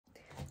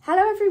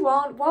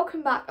everyone,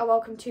 welcome back and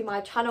welcome to my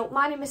channel.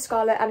 My name is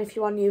Scarlett, and if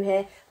you are new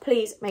here,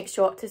 please make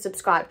sure to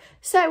subscribe.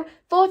 So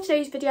for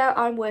today's video,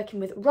 I'm working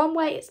with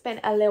ROMWE. It's been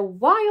a little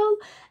while.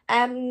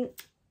 I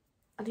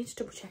need to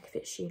double check if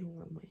it's Shein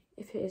or ROMWE.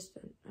 If it is,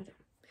 then I don't know.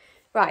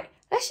 Right,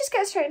 let's just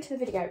get straight into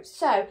the video.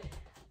 So,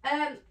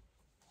 I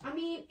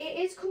mean, it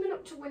is coming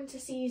up to winter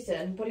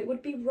season, but it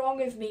would be wrong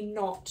of me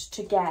not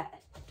to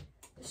get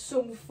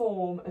some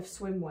form of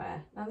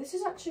swimwear. Now, this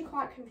is actually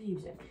quite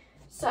confusing.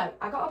 So,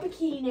 I got a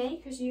bikini,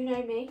 because you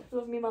know me,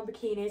 love me my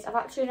bikinis. I've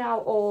actually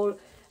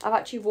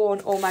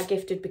worn all my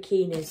gifted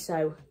bikinis,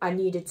 so I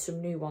needed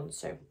some new ones.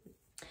 So,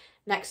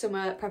 next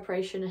summer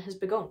preparation has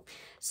begun.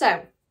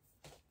 So,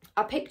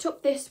 I picked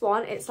up this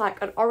one. It's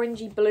like an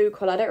orangey blue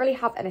colour. I don't really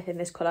have anything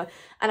this colour.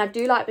 And I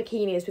do like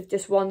bikinis with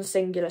just one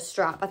singular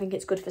strap. I think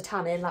it's good for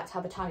tanning, like to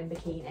have a tanning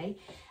bikini.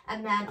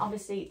 And then,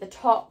 obviously, the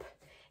top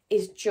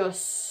is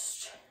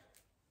just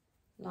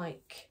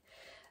like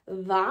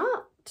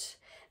that.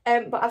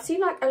 But I've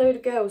seen like a load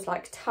of girls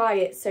like tie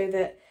it so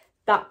that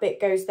that bit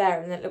goes there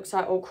and it looks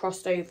like all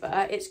crossed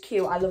over. It's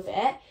cute, I love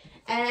it.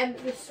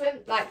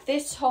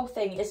 This whole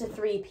thing is a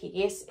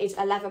 3-piece, it's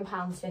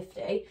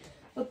 £11.50.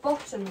 The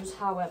bottoms,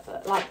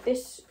 however, like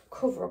this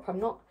cover up, I'm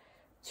not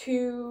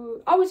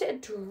too... Oh, is it a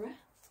dress?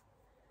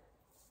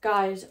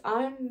 Guys,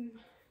 I'm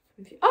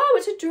confused. Oh,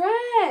 it's a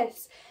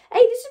dress.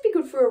 Hey, this would be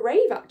good for a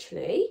rave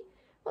actually.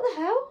 What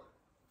the hell?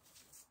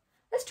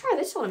 Let's try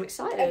this one, I'm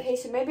excited. Okay,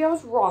 so maybe I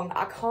was wrong.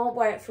 I can't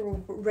wear it for a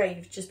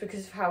rave just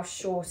because of how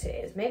short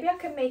it is. Maybe I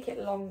can make it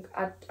long.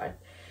 I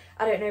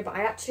don't know, but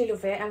I actually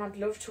love it and I'd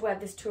love to wear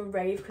this to a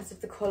rave because of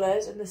the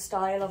colours and the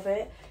style of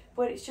it.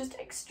 But it's just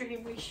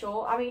extremely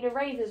short. I mean, a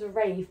rave is a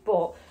rave,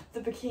 but the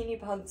bikini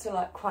pants are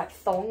like quite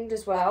thonged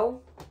as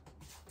well.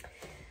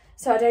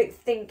 So I don't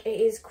think it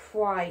is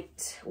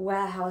quite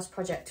warehouse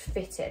project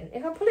fitting.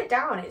 If I pull it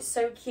down, it's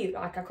so cute.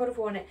 Like I could have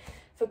worn it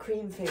for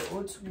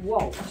Creamfields.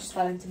 Whoa, I just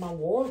fell into my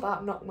wall,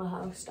 about knocked my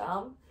house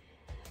down.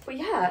 But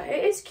yeah,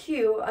 it is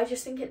cute. I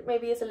just think it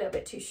maybe is a little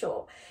bit too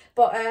short.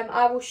 But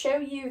I will show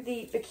you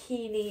the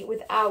bikini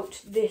without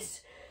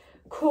this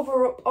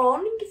cover up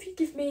on, if you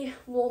give me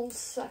 1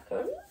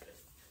 second.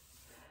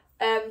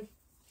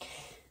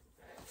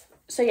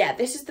 So yeah,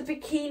 this is the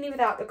bikini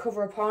without the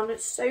cover up on.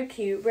 It's so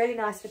cute, really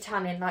nice for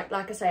tanning. Like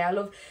I say, I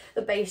love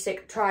the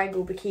basic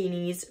triangle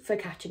bikinis for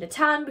catching a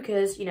tan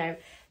because, you know,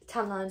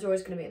 tan lines are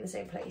always going to be in the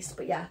same place.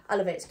 But yeah, I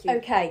love it, it's cute.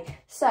 Okay,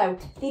 so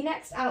the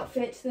next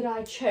outfit that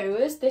I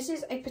chose, this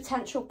is a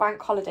potential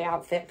bank holiday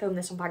outfit. Filmed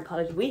this on bank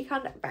holiday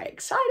weekend. I'm very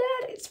excited.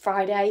 It's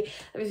Friday.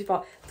 We've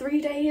got 3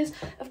 days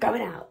of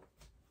going out.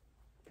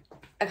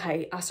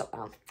 Okay, I'll stop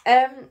now.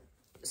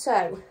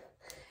 So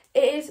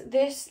it is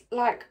this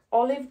like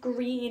olive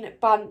green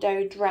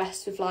bandeau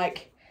dress with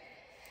like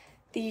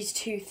these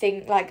two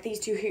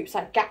hoops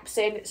like gaps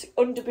in. It's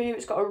under boob,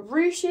 it's got a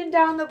ruching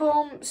down the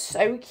bum,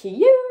 so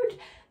cute.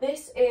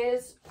 This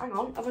is, hang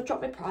on, have I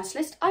dropped my price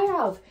list? I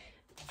have.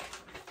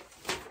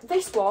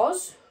 This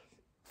was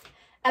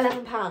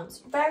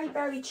 £11, very,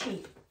 very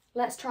cheap.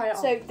 Let's try it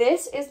on. So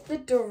this is the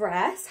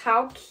dress,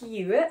 how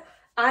cute.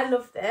 I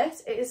love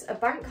this. It is a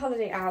bank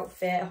holiday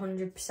outfit,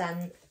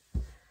 100%.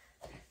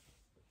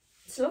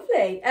 It's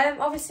lovely.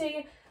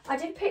 Obviously, I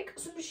did pick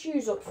some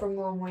shoes up from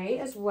ROMWE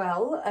as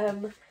well.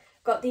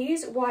 Got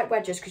these white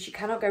wedges because you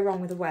cannot go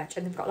wrong with a wedge,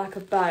 and they've got like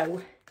a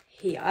bow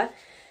here.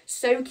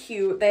 So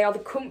cute. They are the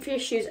comfiest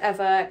shoes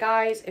ever.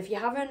 Guys, if you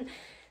haven't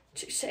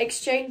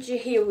exchanged your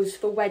heels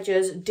for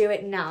wedges, do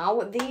it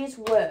now. These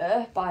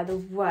were, by the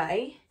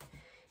way,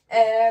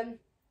 £25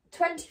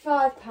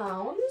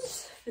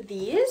 for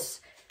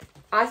these.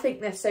 I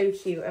think they're so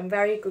cute and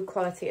very good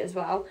quality as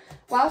well.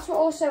 Whilst we're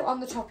also on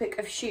the topic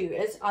of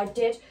shoes, I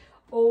did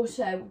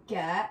also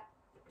get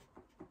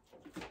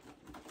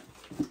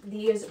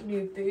these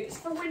new boots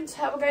for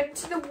winter. We're going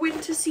into the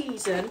winter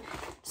season,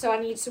 so I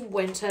need some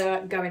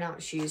winter going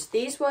out shoes.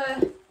 These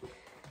were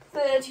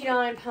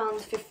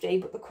 £39.50,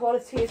 but the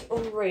quality is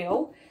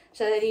unreal.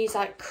 So they're these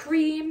like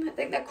cream, I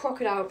think they're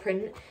crocodile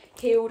print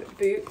heeled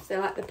boots. They're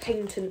like the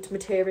patent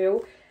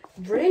material.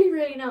 Really,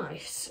 really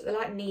nice. They're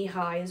like knee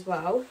high as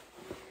well.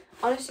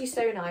 Honestly,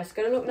 so nice.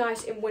 Gonna look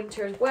nice in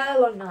winter as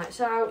well, on nights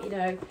out, you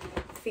know,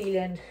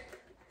 feeling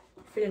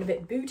a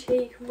bit booty.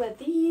 You can wear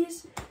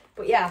these.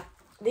 But yeah,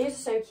 these are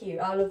so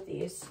cute. I love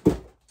these. But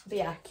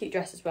yeah, cute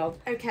dress as well.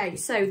 Okay,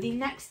 so the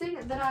next thing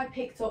that I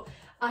picked up,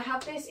 I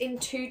have this in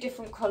 2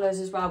 different colours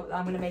as well, but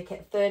I'm going to make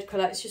it a 3rd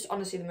colour. It's just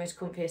honestly the most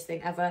comfiest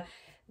thing ever.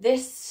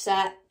 This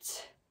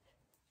set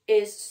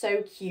is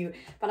so cute,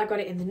 but I got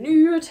it in the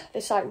nude,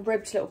 this like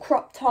ribbed little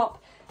crop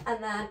top,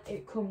 and then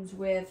it comes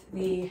with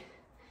the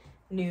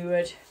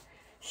nude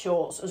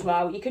shorts as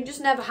well. You can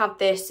just never have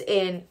this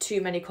in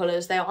too many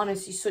colours. They are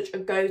honestly such a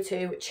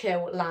go-to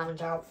chill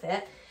lounge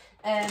outfit.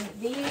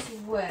 These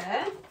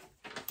were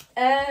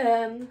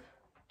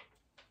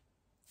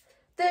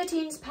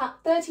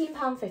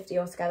 £13.50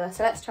 altogether,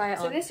 so let's try it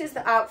on. So this is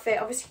the outfit.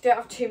 Obviously don't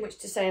have too much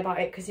to say about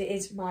it because it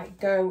is my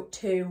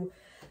go-to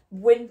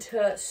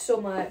winter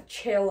summer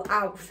chill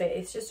outfit.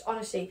 It's just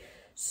honestly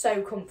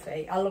so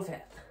comfy. I love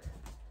it.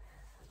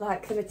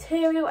 Like the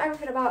material,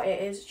 everything about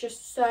it is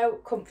just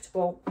so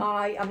comfortable.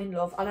 I am in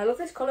love, and I love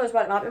this colour as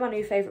well. It might be my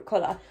new favourite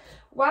colour.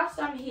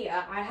 Whilst I'm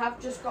here, I have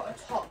just got a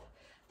top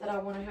that I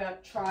want to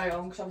try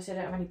on, because obviously I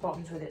don't have any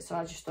bottoms with it, so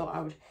I just thought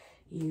I would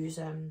use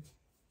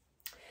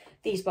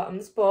these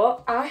bottoms.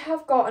 But I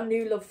have got a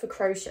new love for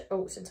crochet.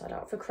 Oh, it's inside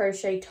out, for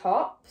crochet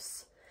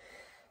tops.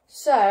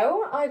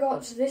 So I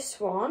got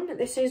this one.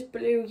 This is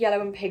blue,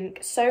 yellow and pink.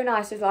 So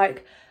nice with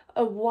like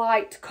a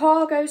white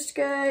cargo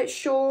skirt,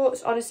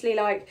 shorts. Honestly,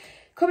 like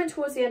coming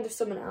towards the end of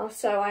summer now,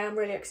 so I am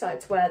really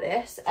excited to wear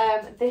this.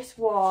 This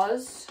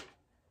was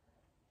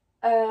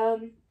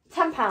 £10,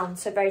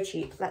 so very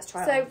cheap. Let's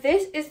try it on. So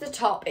this is the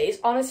top. It is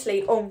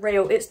honestly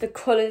unreal. It's the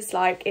colours,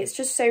 like it's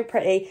just so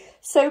pretty,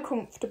 so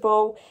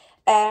comfortable.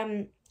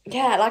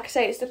 Yeah, like I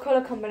say, it's the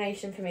colour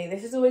combination for me.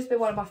 This has always been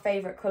one of my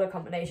favourite colour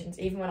combinations,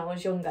 even when I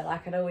was younger.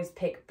 Like I'd always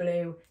pick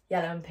blue,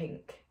 yellow and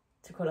pink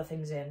to colour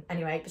things in.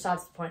 Anyway,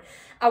 besides the point,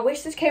 I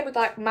wish this came with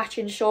like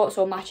matching shorts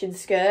or matching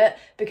skirt,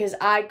 because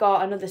I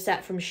got another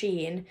set from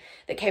Shein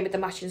that came with the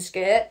matching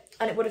skirt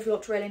and it would have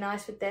looked really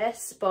nice with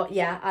this. But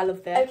yeah, I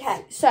love this.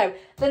 Okay, so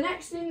the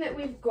next thing that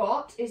we've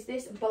got is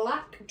this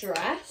black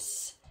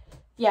dress.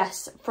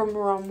 Yes, from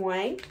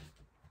ROMWE.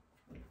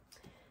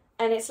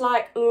 And it's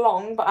like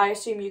long, but I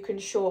assume you can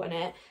shorten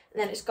it. And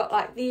then it's got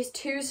like these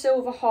 2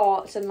 silver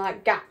hearts and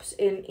like gaps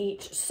in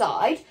each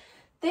side.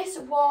 This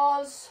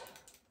was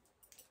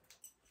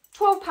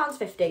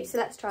 £12.50, so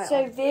let's try it on.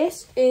 So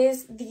this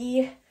is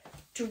the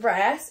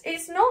dress.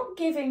 It's not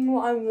giving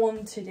what I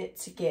wanted it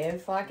to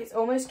give. Like it's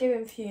almost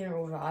giving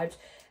funeral vibes.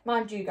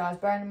 Mind you guys,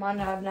 bearing in mind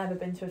I've never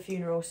been to a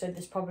funeral, so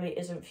this probably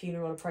isn't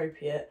funeral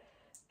appropriate.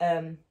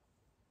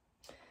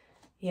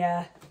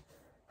 Yeah.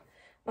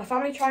 My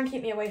family try and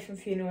keep me away from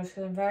funerals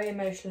because I'm very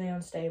emotionally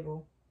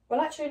unstable. Well,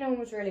 actually, no one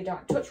was really dying.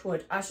 Touch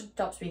wood. I should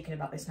stop speaking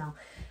about this now.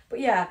 But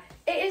yeah,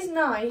 it is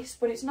nice,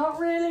 but it's not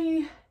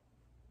really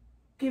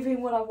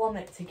giving what I want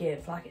it to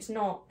give. Like, it's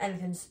not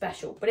anything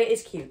special, but it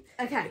is cute.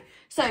 Okay,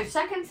 so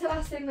second to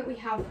last thing that we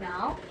have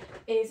now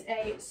is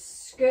a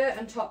skirt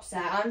and top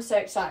set. I'm so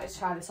excited to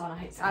try this on.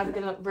 It's either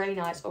going to look really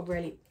nice or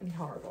really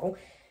horrible,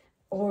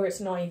 or it's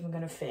not even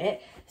going to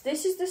fit. So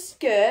this is the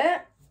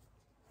skirt.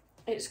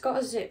 It's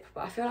got a zip,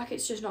 but I feel like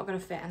it's just not going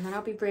to fit, and then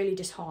I'll be really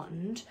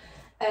disheartened.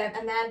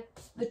 And then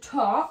the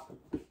top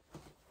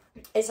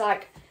is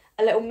like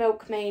a little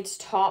milkmaid's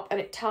top, and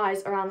it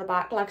ties around the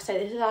back. Like I say,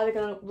 this is either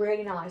going to look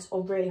really nice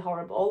or really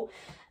horrible.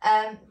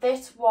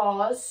 This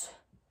was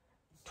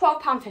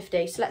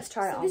 £12.50, so let's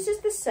try it on. This is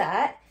the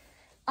set.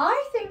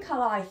 I think I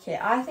like it.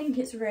 I think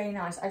it's really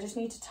nice. I just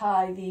need to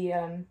tie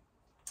the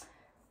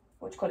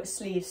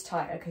sleeves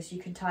tighter, because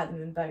you can tie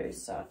them in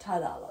bows, so I'll tie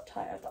that a lot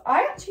tighter. But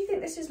I actually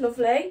think this is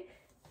lovely.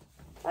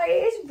 Like,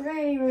 it is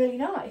really, really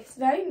nice.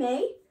 Very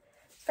me.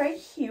 Very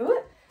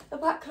cute. The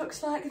back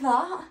looks like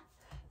that.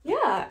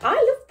 Yeah, I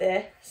love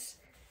this.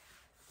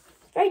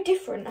 Very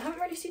different. I haven't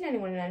really seen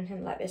anyone in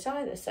anything like this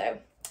either, so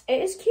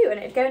it is cute, and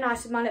it'd go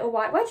nice with my little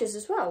white wedges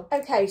as well.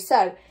 Okay,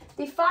 so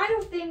the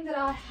final thing that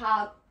I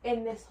have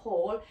in this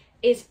haul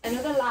is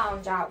another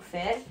lounge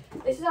outfit.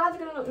 This is either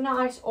going to look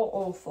nice or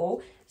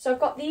awful. So I've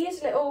got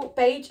these little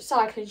beige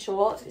cycling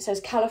shorts. It says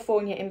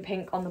California in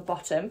pink on the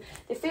bottom.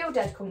 They feel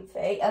dead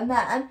comfy. And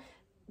then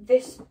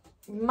this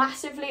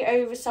massively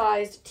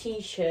oversized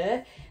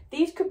t-shirt.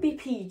 These could be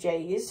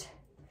PJs,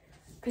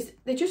 because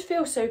they just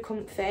feel so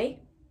comfy.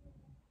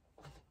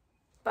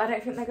 But I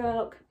don't think they're going to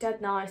look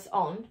dead nice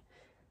on.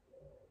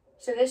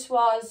 So this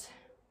was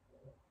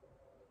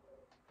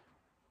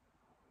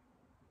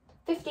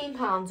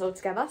 £15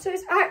 altogether. So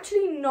it's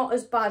actually not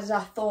as bad as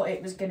I thought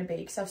it was going to be,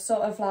 because I've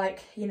sort of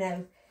like, you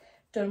know,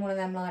 done one of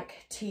them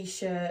like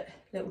t-shirt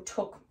little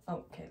tuck.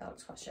 Oh, okay, that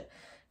looks quite shit.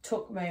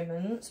 Tuck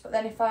moments. But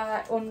then if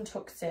I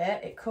untucked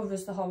it, it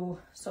covers the whole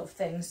sort of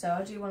thing. So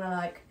I do want to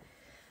like,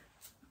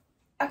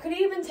 I could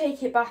even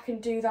take it back and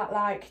do that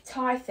like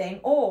tie thing,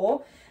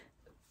 or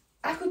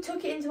I could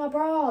tuck it into my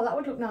bra. That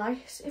would look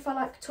nice if I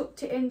like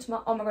tucked it into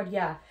my, oh my god,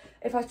 yeah,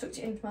 if I tucked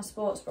it into my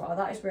sports bra,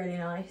 that is really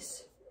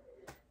nice.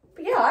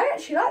 But yeah, I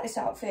actually like this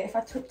outfit if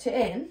I tucked it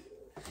in.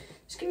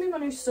 It's gonna be my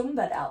new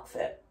sunbed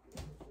outfit.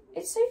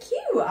 It's so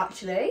cute,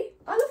 actually.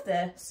 I love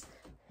this.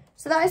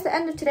 So that is the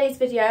end of today's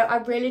video. I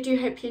really do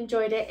hope you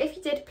enjoyed it. If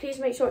you did, please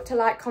make sure to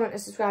like, comment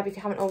and subscribe if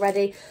you haven't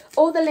already.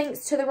 All the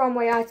links to the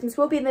ROMWE items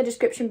will be in the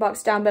description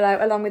box down below,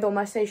 along with all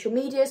my social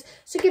medias.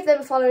 So give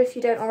them a follow if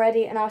you don't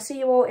already, and I'll see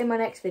you all in my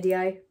next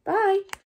video. Bye!